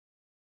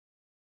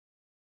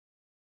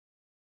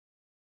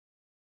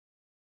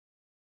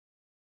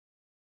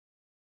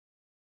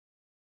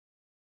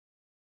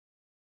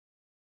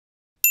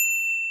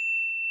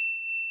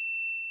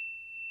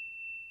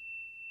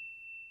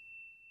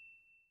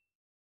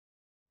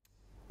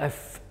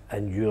if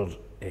in your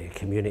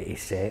community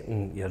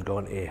setting you're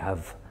going to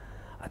have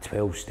a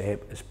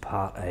 12-step as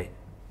part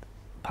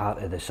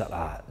of the sort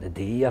of the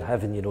day you're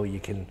having, you know, you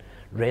can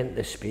rent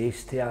the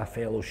space to a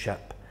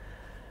fellowship,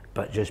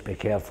 but just be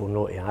careful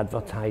not to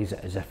advertise it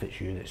as if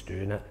it's you that's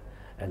doing it,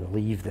 and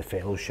leave the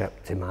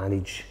fellowship to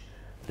manage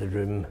the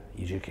room.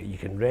 You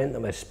can rent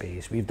them a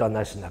space. We've done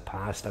this in the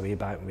past, a way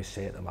back when we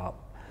set them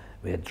up.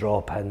 We had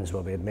drop-ins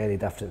where we had many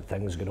different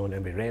things going on,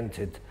 and we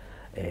rented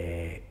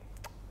a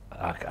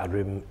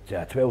room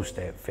to a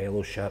 12-step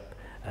fellowship,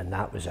 and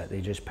that was it.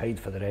 They just paid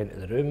for the rent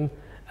of the room,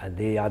 and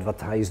they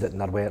advertised it in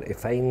their where to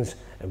finds,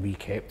 and we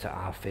kept it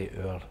off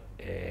our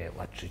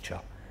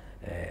literature,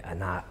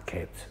 and that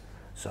kept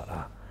sort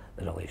of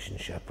the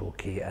relationship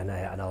okay. And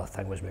another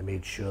thing was we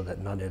made sure that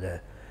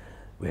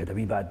we had a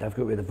wee bit of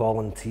difficulty with the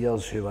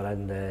volunteers who were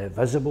in the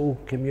visible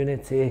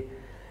community,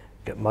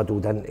 got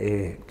muddled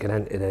into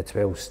getting into the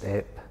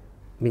 12-step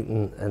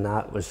meeting, and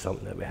that was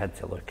something that we had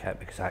to look at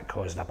because that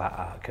caused a bit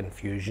of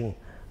confusion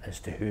as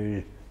to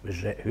who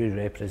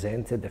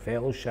represented the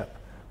fellowship.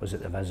 Was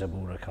it the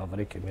visible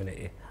recovery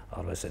community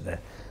or was it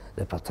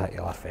the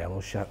particular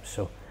fellowship?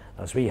 So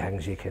there's wee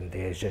things you can do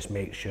is just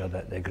make sure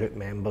that the group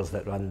members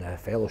that run the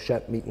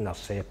fellowship meeting are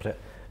separate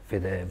for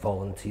the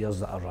volunteers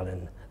that are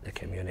running the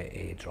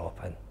community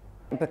drop-in.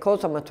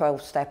 Because I'm a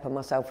 12-stepper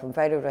myself, I'm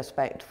very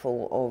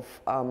respectful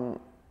of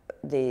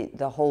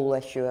the whole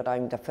issue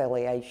around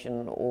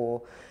affiliation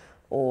or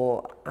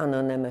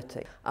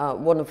anonymity.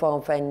 One of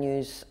our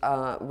venues,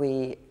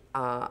 we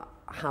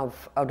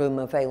have a room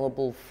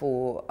available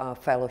for a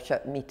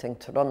fellowship meeting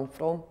to run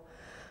from.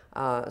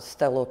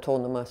 Still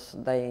autonomous,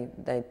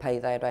 they pay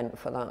their rent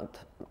for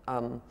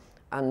that.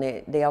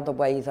 And the other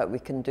way that we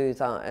can do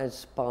that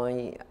is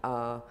by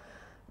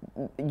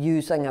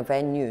using a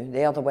venue,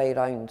 the other way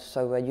around.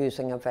 So we're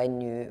using a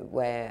venue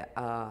where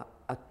a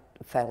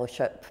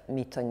fellowship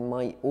meeting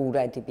might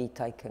already be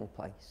taking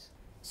place.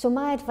 So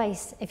my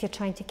advice if you're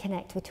trying to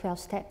connect with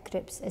 12-step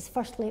groups is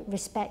firstly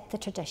respect the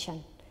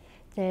tradition.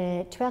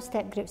 The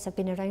 12-step groups have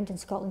been around in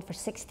Scotland for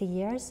 60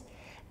 years.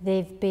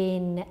 They've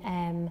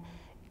been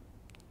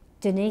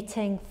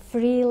donating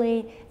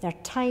freely their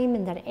time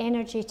and their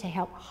energy to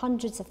help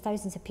hundreds of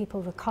thousands of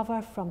people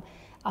recover from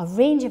a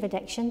range of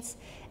addictions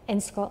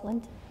in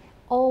Scotland,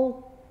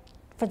 all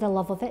for the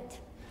love of it.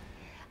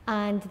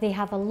 And they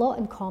have a lot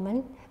in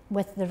common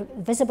with the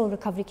visible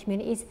recovery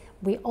communities.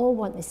 We all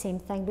want the same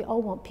thing. We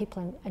all want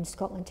people in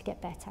Scotland to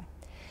get better.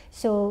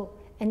 So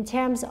in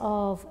terms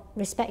of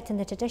respecting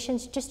the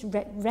traditions, just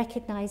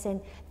recognising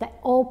that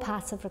all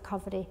paths of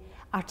recovery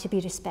are to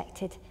be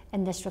respected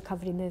in this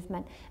recovery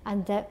movement,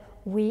 and that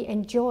we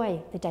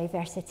enjoy the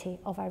diversity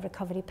of our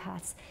recovery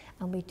paths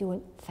and we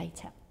don't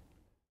fight it.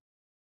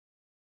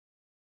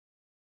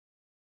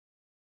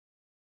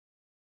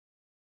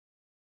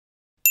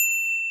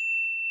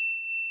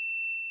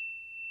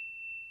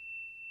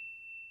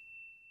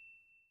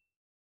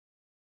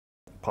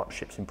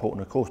 Partnership's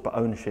important, of course, but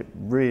ownership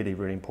really,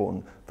 really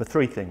important for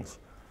three things.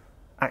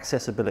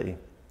 Accessibility.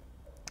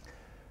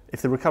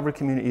 If the recovery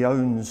community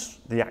owns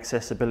the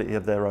accessibility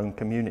of their own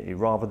community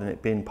rather than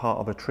it being part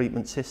of a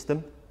treatment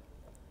system,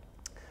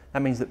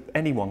 that means that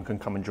anyone can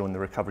come and join the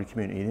recovery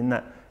community. In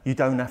that, you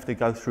don't have to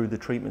go through the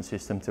treatment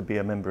system to be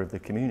a member of the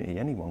community.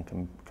 Anyone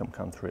can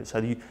come through it.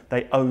 So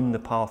they own the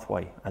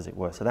pathway, as it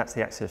were. So that's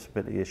the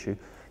accessibility issue.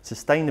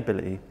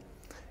 Sustainability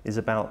is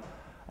about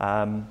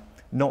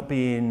not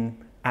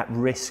being at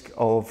risk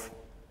of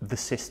the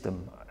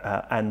system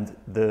and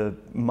the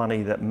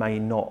money that may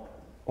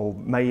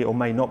or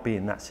may not be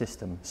in that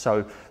system.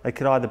 So they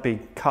could either be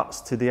cuts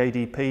to the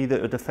ADP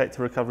that would affect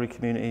the recovery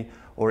community,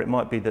 or it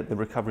might be that the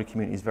recovery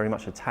community is very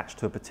much attached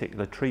to a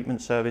particular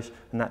treatment service,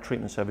 and that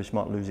treatment service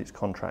might lose its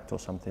contract or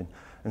something.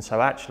 And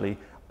so actually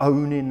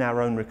owning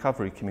our own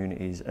recovery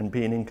communities and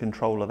being in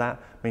control of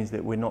that means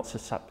that we're not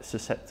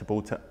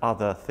susceptible to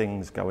other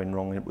things going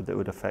wrong that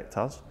would affect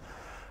us.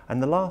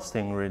 And the last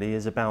thing really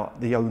is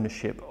about the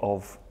ownership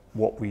of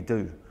what we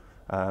do.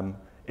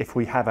 If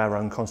we have our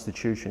own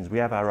constitutions, we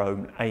have our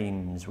own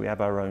aims, we have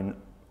our own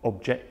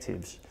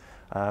objectives,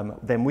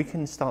 then we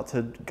can start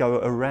to go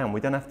around.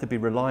 We don't have to be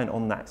reliant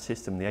on that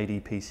system, the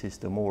ADP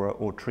system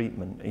or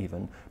treatment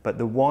even, but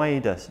the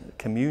wider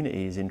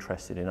community is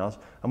interested in us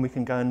and we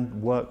can go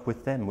and work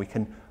with them. We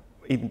can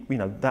even,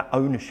 that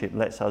ownership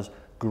lets us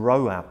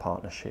grow our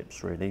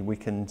partnerships really. We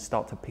can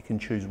start to pick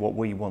and choose what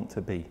we want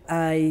to be.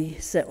 I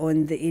sit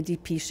on the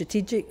ADP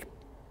Strategic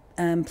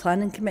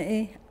Planning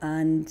Committee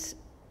and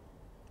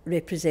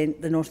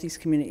represent the North East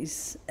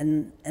communities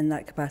in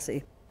that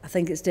capacity. I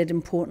think it's dead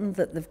important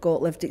that they've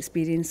got lived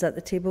experience at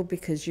the table,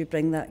 because you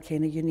bring that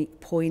kind of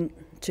unique point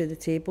to the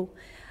table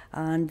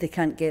and they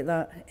can't get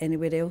that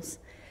anywhere else.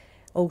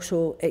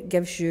 Also, it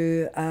gives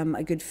you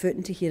a good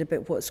footing to hear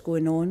about what's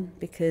going on,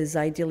 because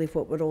ideally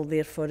what we're all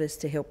there for is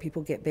to help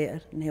people get better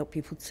and help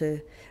people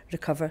to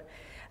recover.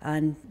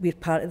 And we're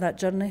part of that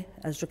journey.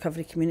 As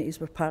recovery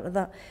communities, we're part of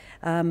that.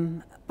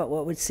 But what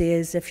I would say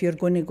is, if you're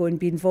going to go and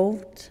be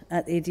involved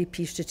at the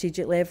ADP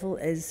strategic level,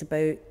 is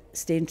about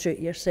staying true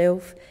to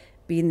yourself,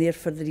 being there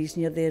for the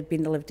reason you're there,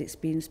 being the lived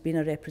experience, being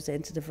a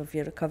representative of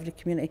your recovery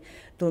community.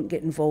 Don't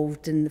get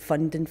involved in the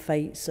funding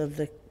fights or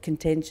the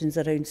contentions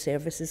around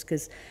services,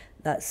 because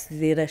that's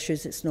their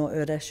issues, it's not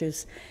our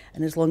issues.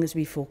 And as long as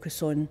we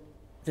focus on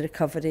the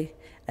recovery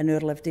and our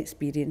lived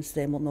experience,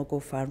 then we'll not go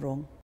far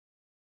wrong.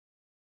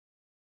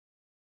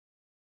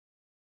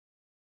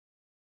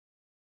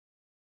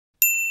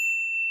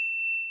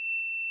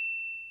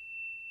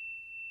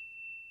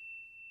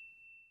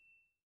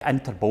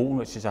 Interbolton,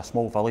 which is a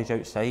small village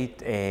outside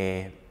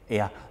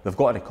here, they've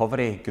got a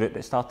recovery group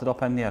that started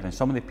up in there, and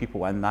some of the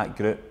people in that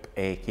group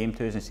came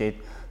to us and said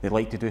they'd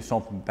like to do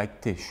something big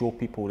to show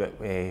people that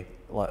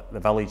the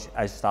village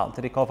is starting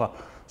to recover.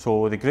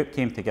 So the group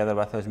came together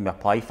with us and we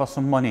applied for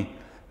some money,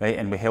 right,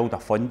 and we held a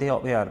fun day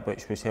up there,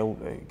 which was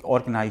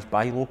organised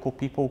by local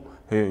people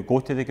who go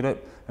to the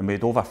group, and we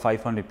had over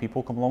 500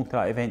 people come along to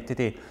that event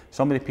today.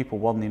 Some of the people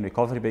weren't in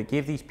recovery, but it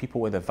gave these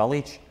people in the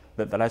village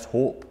that there is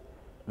hope,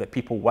 that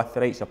people with the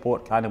right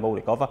support can and will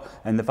recover.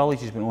 And the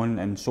village has been on,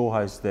 and so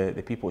has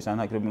the people that's in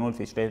that group, been on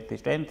from strength to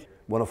strength.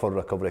 One of our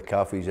recovery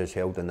cafes is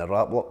held in the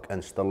Ratlock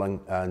in Stirling,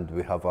 and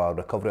we have our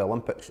Recovery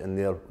Olympics in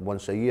there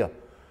once a year.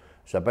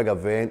 It's a big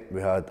event. We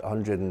had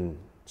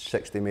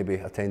 160 maybe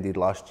attended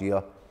last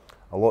year.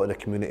 A lot of the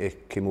community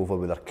came over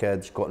with their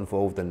kids, got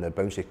involved in the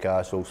bouncy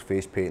castles,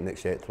 face painting,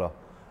 etc.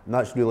 And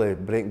that's really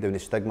breaking down the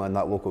stigma in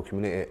that local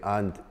community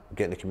and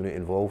getting the community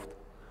involved.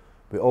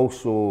 We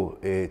also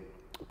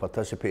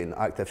participate in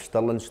active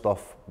Stirling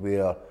stuff,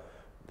 where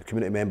the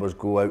community members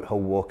go out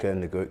hill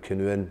walking, they go out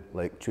canoeing.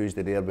 Like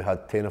Tuesday there we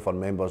had 10 of our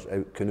members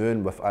out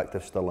canoeing with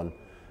active Stirling.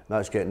 And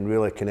that's getting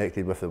really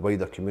connected with the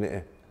wider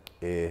community.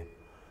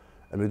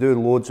 And we do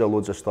loads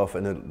of stuff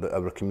in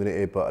our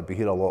community, but I'd be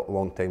here a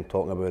long time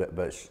talking about it.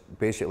 But it's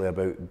basically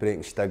about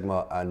breaking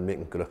stigma and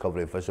making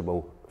recovery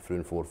visible through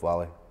in Forth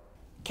Valley.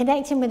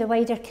 Connecting with the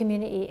wider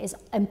community is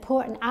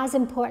important, as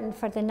important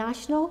for the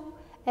national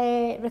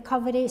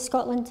recovery,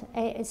 Scotland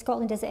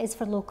as it is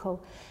for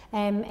local.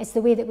 It's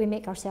the way that we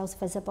make ourselves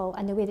visible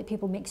and the way that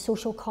people make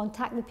social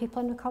contact with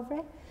people in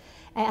recovery.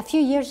 A few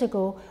years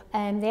ago, the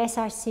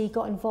SRC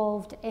got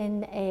involved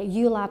in a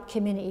ULAB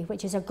community,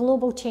 which is a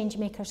global change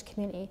makers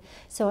community.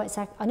 So it's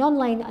an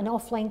online and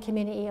offline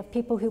community of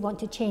people who want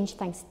to change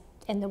things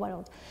in the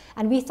world.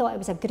 And we thought it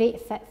was a great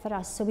fit for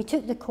us. So we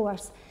took the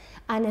course.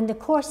 And in the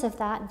course of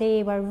that,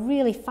 they were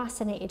really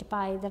fascinated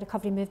by the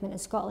recovery movement in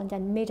Scotland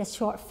and made a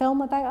short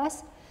film about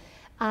us.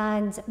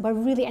 And we're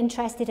really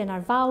interested in our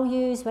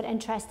values, we're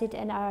interested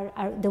in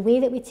the way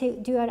that we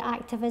do our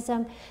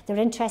activism, they're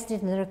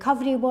interested in the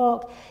recovery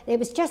walk. It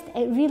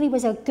really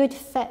was a good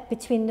fit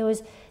between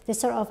the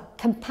sort of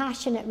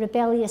compassionate,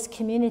 rebellious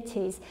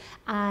communities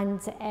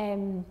and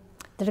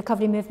the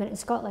recovery movement in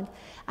Scotland.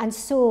 And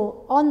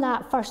so on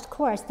that first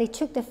course, they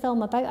took the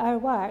film about our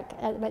work,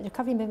 about the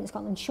recovery movement in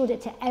Scotland, and showed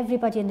it to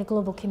everybody in the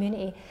global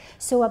community.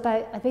 So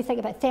we think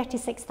about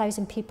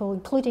 36,000 people,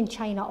 including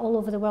China, all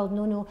over the world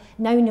now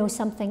know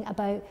something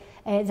about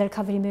the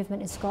recovery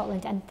movement in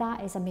Scotland, and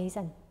that is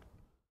amazing.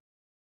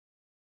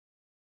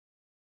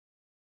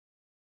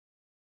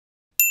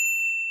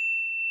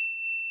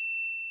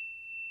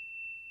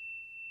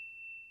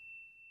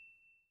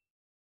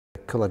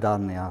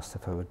 Culladarney asked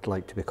if I would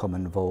like to become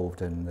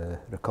involved in the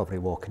recovery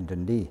walk in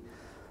Dundee,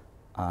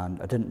 and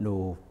I didn't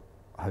know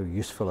how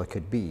useful I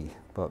could be,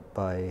 but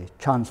by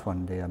chance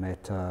one day I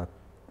met a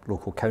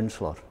local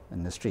councillor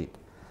in the street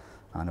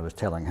and I was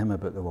telling him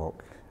about the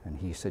walk, and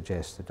he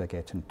suggested I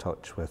get in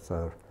touch with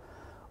our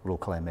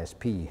local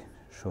MSP,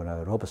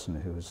 Shona Robertson,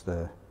 who was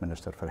the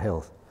Minister for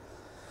Health.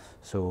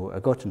 So I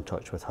got in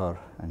touch with her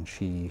and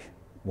she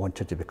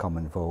wanted to become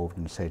involved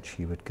and said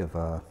she would give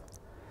a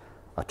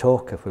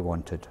talk if we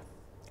wanted.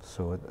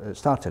 So it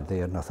started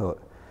there, and I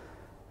thought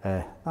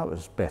that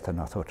was better than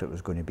I thought it was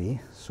going to be.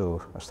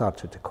 So I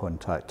started to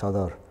contact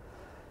other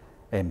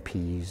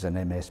MPs and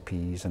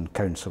MSPs and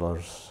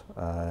councillors.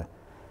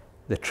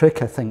 The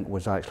trick, I think,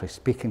 was actually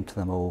speaking to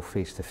them all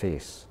face to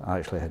face. I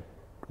actually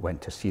went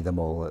to see them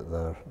all at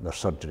their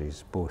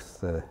surgeries,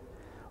 both the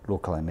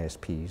local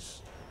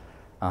MSPs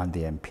and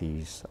the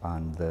MPs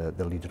and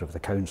the leader of the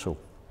council,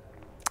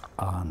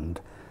 and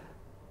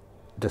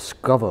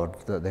discovered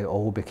that they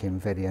all became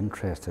very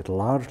interested,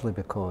 largely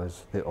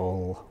because they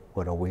all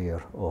were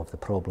aware of the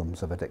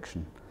problems of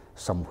addiction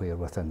somewhere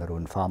within their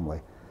own family.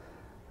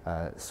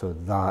 So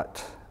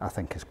that, I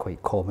think, is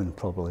quite common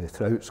probably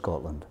throughout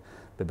Scotland,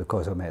 but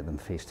because I met them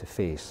face to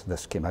face,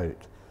 this came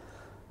out.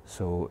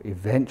 So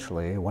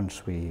eventually,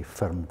 once we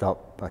firmed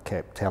up, I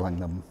kept telling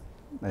them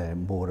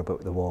more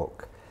about the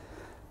walk.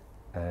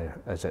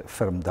 As it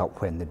firmed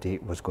up when the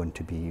date was going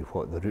to be,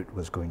 what the route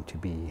was going to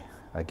be,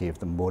 I gave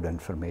them more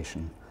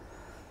information.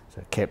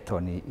 So I kept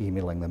on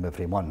emailing them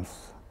every month.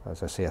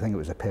 As I say, I think it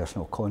was a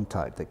personal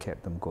contact that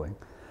kept them going.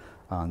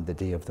 And the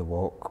day of the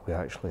walk, we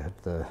actually had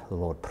the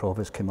Lord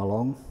Provost come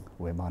along.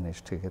 We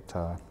managed to get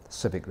a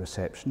civic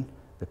reception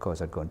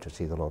because I'd gone to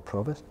see the Lord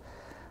Provost.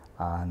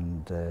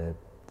 And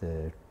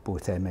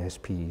both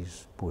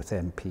MSPs, both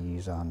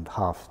MPs and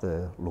half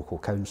the local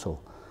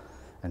council,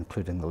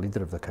 including the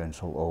leader of the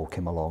council, all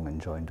came along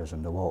and joined us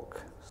in the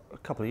walk. A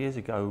couple of years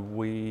ago,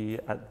 we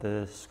at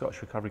the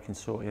Scottish Recovery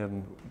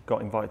Consortium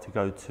got invited to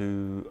go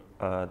to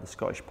the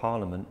Scottish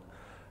Parliament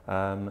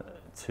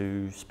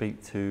to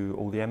speak to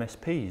all the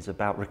MSPs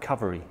about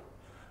recovery.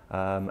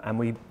 And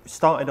we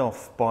started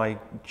off by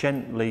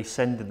gently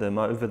sending them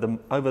over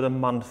the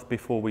month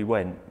before we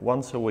went.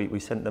 Once a week we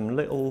sent them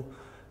little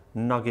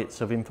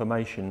nuggets of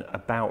information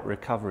about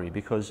recovery,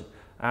 because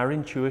our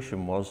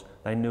intuition was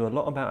they knew a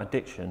lot about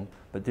addiction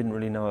but didn't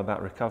really know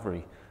about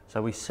recovery.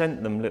 So we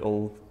sent them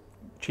little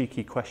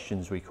cheeky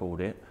questions, we called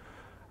it,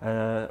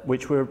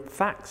 which were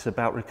facts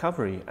about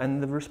recovery,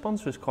 and the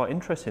response was quite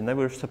interesting. They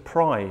were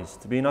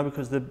surprised,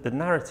 because the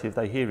narrative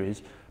they hear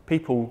is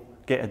people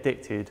get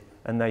addicted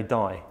and they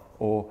die,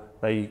 or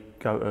they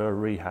go to a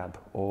rehab,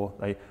 or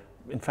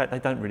in fact they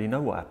don't really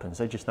know what happens,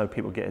 they just know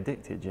people get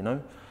addicted,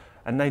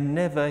 and they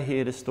never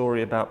hear the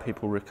story about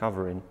people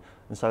recovering.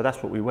 And so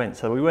that's what we went.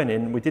 So we went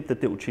in, we did the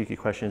little cheeky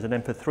questions, and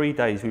then for 3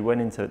 days we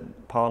went into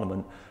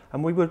Parliament,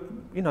 and we were,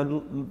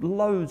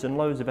 loads and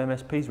loads of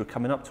MSPs were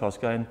coming up to us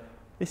going,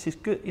 this is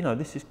good,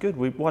 this is good.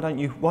 Why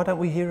don't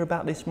we hear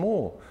about this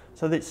more?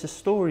 So it's a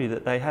story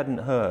that they hadn't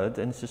heard,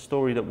 and it's a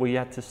story that we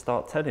had to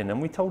start telling,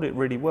 and we told it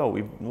really well.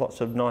 We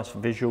lots of nice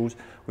visuals,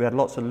 we had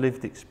lots of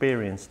lived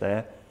experience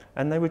there,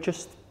 and they were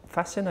just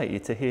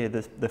fascinated to hear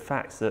the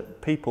facts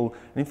that people,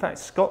 and in fact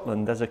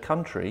Scotland as a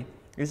country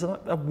is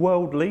like a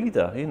world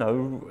leader,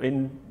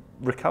 in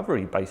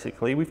recovery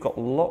basically. We've got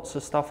lots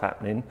of stuff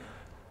happening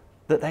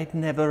that they'd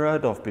never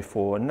heard of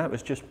before, and that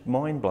was just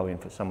mind-blowing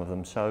for some of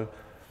them. So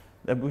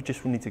we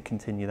just need to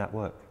continue that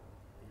work.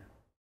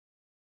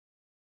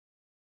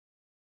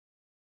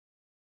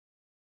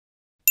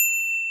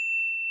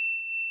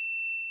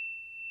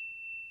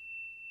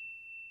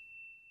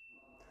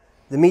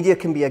 The media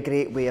can be a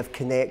great way of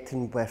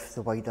connecting with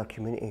the wider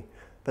community,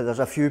 but there's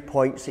a few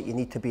points that you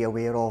need to be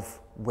aware of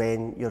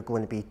when you're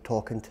going to be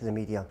talking to the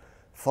media.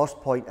 First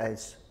point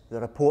is,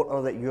 the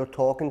reporter that you're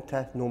talking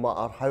to, no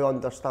matter how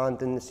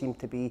understanding they seem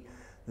to be,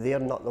 they're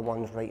not the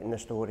ones writing the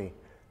story.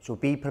 So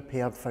be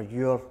prepared for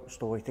your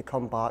story to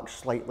come back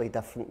slightly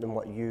different than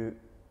what you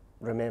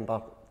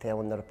remember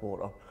telling the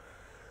reporter.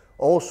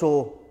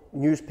 Also,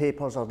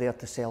 newspapers are there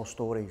to sell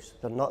stories.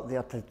 They're not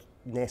there to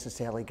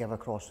necessarily give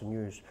across the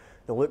news.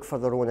 They look for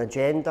their own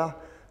agenda.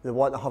 They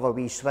want to have a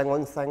wee swing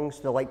on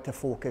things. They like to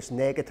focus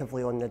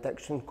negatively on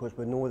addiction, because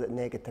we know that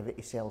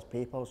negativity sells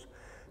papers.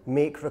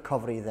 Make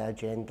recovery the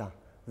agenda.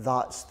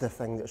 That's the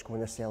thing that's going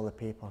to sell the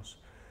papers.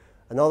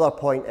 Another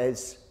point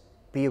is,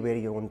 be aware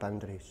of your own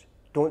boundaries.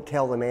 Don't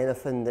tell them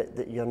anything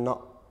that you're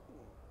not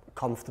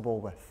comfortable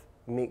with.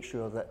 Make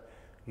sure that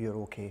you're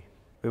okay.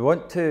 We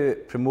want to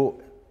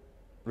promote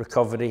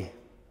recovery,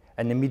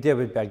 and the media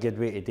would be a good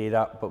way to do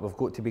that, but we've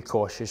got to be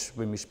cautious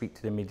when we speak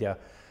to the media,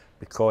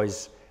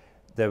 because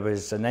there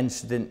was an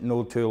incident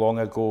not too long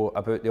ago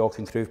about the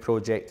Auchincruive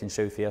project in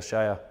South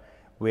Ayrshire,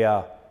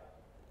 where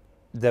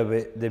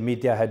the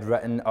media had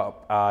written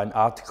up an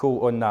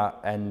article on that,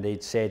 and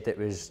they'd said it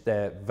was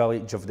the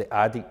village of the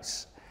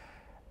addicts,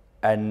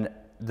 and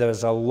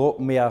there's a lot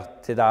more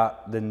to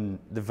that than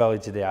the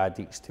village of the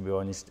addicts, to be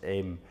honest.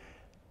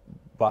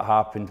 What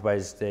happened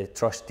was the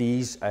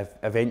trustees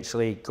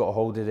eventually got a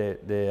hold of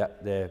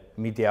the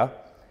media,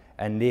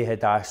 and they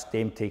had asked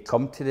them to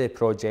come to the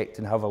project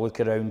and have a look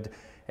around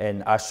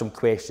and ask some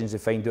questions to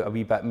find out a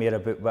wee bit more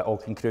about what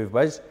Auchincruive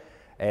was.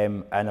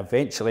 And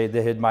eventually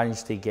they had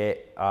managed to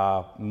get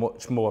a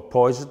much more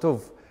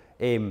positive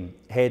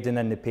heading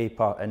in the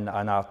paper in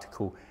an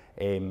article,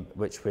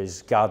 which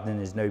was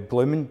 "Gardening is now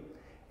blooming."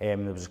 There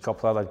was a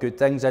couple of other good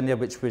things in there,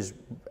 which was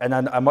in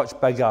a much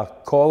bigger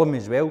column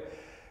as well,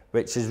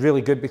 which is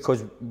really good,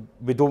 because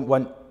we don't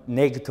want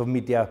negative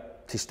media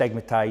to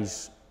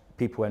stigmatise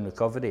people in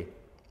recovery.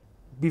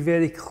 Be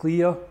very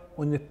clear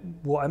on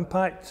what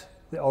impact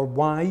or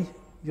why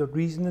your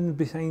reasoning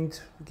behind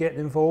getting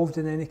involved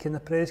in any kind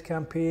of press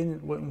campaign,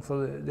 looking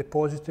for the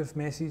positive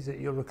message that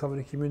your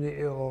recovery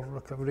community or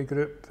recovery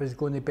group is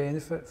going to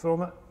benefit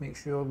from it. Make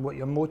sure what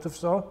your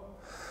motives are.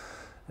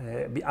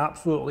 Be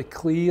absolutely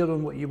clear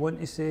on what you want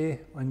to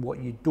say and what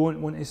you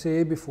don't want to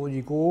say before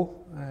you go,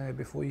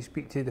 before you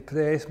speak to the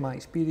press. My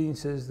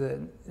experience is that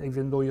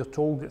even though you're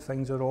told that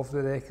things are off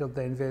the record,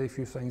 then very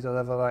few things are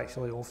ever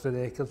actually off the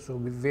record. So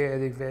be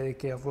very, very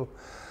careful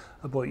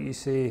about what you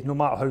say, no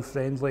matter how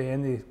friendly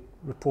any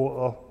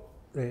reporter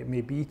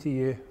may be to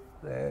you.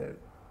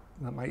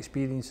 My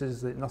experience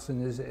is that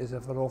nothing is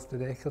ever off the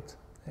record,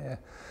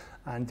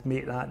 and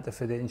make that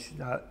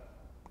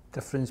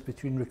difference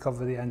between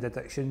recovery and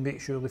addiction. Make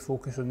sure they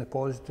focus on the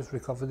positive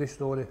recovery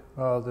story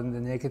rather than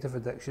the negative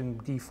addiction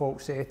default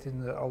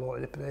setting that a lot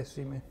of the press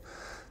seem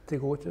to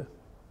go to.